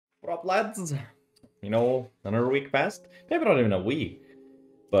up, lads? You know, another week passed. Maybe not even a week.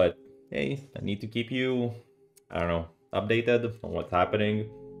 But, hey, I need to keep you, I don't know, updated on what's happening.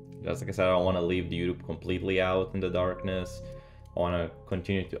 Just like I said, I don't want to leave the YouTube completely out in the darkness. I want to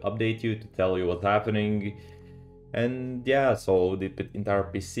continue to update you, to tell you what's happening. And yeah, so the entire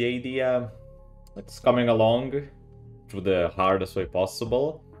PC idea, it's coming along through the hardest way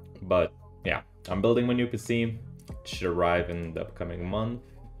possible. But yeah, I'm building my new PC. It should arrive in the upcoming month,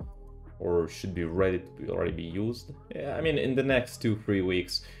 or should be ready to already be used. Yeah, I mean, in the next 2-3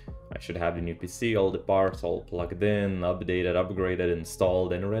 weeks, I should have the new PC, all the parts all plugged in, updated, upgraded,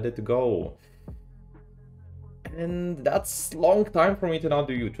 installed, and ready to go. And that's long time for me to not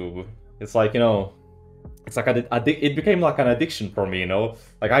do YouTube. It's like, you know, it's like it became like an addiction for me, you know?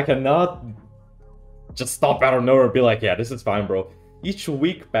 Like, I cannot just stop out of nowhere and be like, yeah, this is fine, bro. Each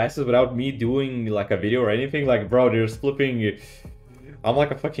week passes without me doing like a video or anything. Like, bro, there's flipping... I'm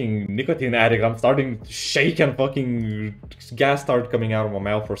like a fucking nicotine addict. I'm starting to shake and fucking gas start coming out of my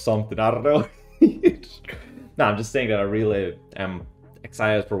mouth or something. I don't know. No, I'm just saying that I really am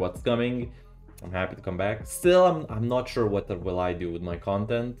excited for what's coming. I'm happy to come back. Still, I'm not sure what will I do with my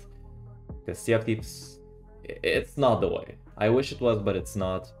content. Because Sea of Thieves, it's not the way. I wish it was, but it's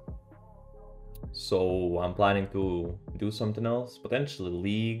not. So I'm planning to do something else. Potentially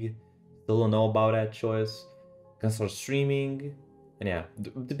League. Still don't know about that choice. Gonna start streaming. And yeah,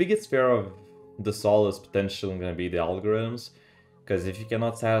 the biggest fear of this all is potentially going to be the algorithms. Because if you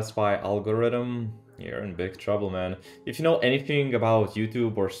cannot satisfy algorithm, you're in big trouble, man. If you know anything about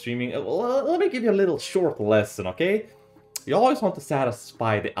YouTube or streaming, let me give you a little short lesson, okay? You always want to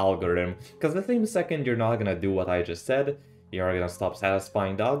satisfy the algorithm. Because the same second you're not going to do what I just said, you're going to stop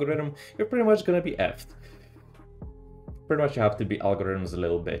satisfying the algorithm, you're pretty much going to be effed. Pretty much you have to be algorithms a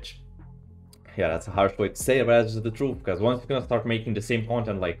little bitch. Yeah, that's a harsh way to say it, but that's just the truth, because once you're gonna start making the same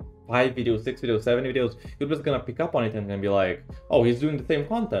content, like 5 videos, 6 videos, 7 videos, you're just gonna pick up on it and gonna be like, oh, he's doing the same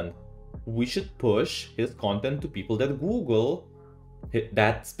content. We should push his content to people that Google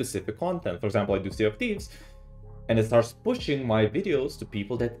that specific content. For example, I do Sea of Thieves, and it starts pushing my videos to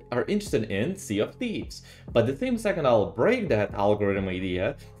people that are interested in Sea of Thieves. But the same second I'll break that algorithm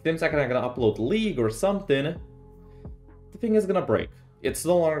idea, the same second I'm gonna upload League or something, the thing is gonna break. It's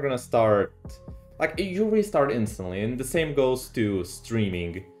no longer gonna start, like, you restart instantly, and the same goes to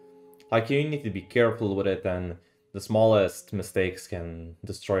streaming. Like, you need to be careful with it, and the smallest mistakes can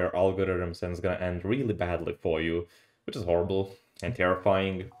destroy your algorithms, and it's gonna end really badly for you, which is horrible and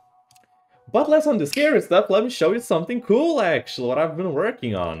terrifying. But less on the scary stuff, let me show you something cool, actually, what I've been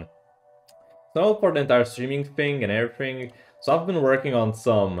working on. So for the entire streaming thing and everything, so I've been working on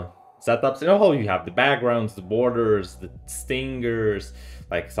some setups. You know how you have the backgrounds, the borders, the stingers,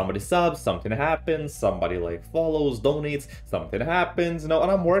 like somebody subs, something happens, somebody like follows, donates, something happens, you know,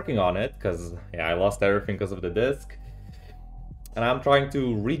 and I'm working on it because, yeah, I lost everything because of the disc. And I'm trying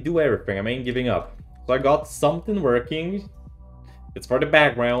to redo everything. I ain't giving up. So I got something working. It's for the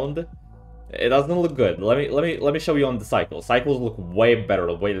background. It doesn't look good. Let me show you on the cycles. Cycles look way better.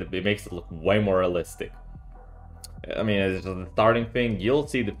 The way that it makes it look way more realistic. I mean, it's just the starting thing. You'll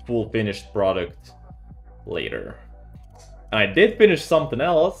see the full finished product later. And I did finish something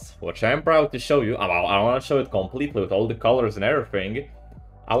else, which I'm proud to show you. I want to show it completely with all the colors and everything.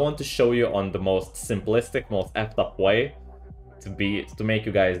 I want to show you on the most simplistic, most effed up way to make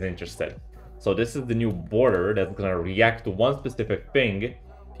you guys interested. So this is the new border that's gonna react to one specific thing,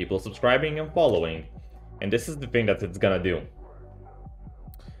 people subscribing and following. And this is the thing that it's gonna do.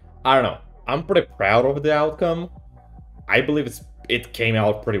 I don't know. I'm pretty proud of the outcome. I believe it came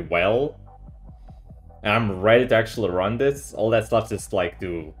out pretty well. And I'm ready to actually run this. All that stuff is like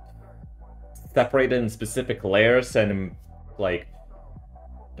to separate it in specific layers and like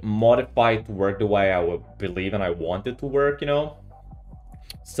modify it to work the way I would believe and I want it to work, you know?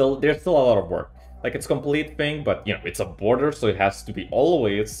 Still, there's still a lot of work. Like, it's a complete thing, but you know, it's a border, so it has to be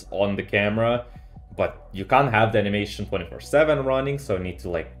always on the camera. But you can't have the animation 24/7 running, so you need to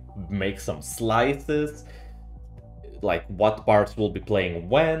like make some slices. Like what parts will be playing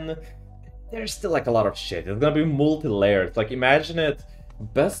when. There's still like a lot of shit. It's gonna be multi-layered. Like, imagine it.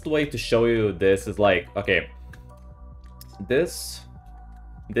 Best way to show you this is like, okay, this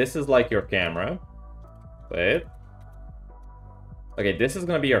is like your camera. Wait. Okay, this is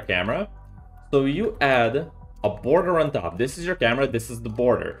gonna be your camera. So you add a border on top. This is your camera, this is the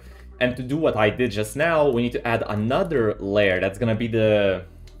border. And to do what I did just now, we need to add another layer. That's gonna be the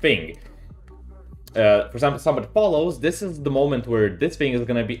thing. For example, somebody follows, this is the moment where this thing is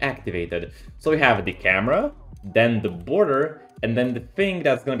gonna be activated. So we have the camera, then the border, and then the thing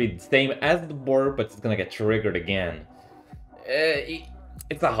that's gonna be the same as the border, but it's gonna get triggered again.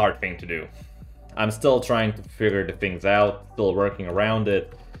 it's a hard thing to do. I'm still trying to figure the things out, still working around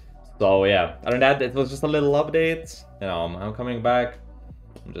it. So yeah, other than that, it was just a little update. You know, I'm coming back.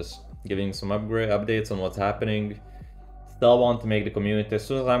 I'm just giving some updates on what's happening. Still want to make the community. As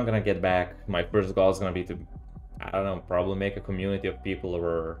soon as I'm gonna get back, my first goal is gonna be to, I don't know, probably make a community of people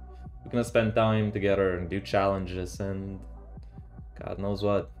where we're gonna spend time together and do challenges and God knows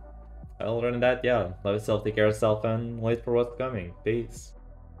what. Well, other than that, yeah, love yourself, take care of yourself, and wait for what's coming. Peace.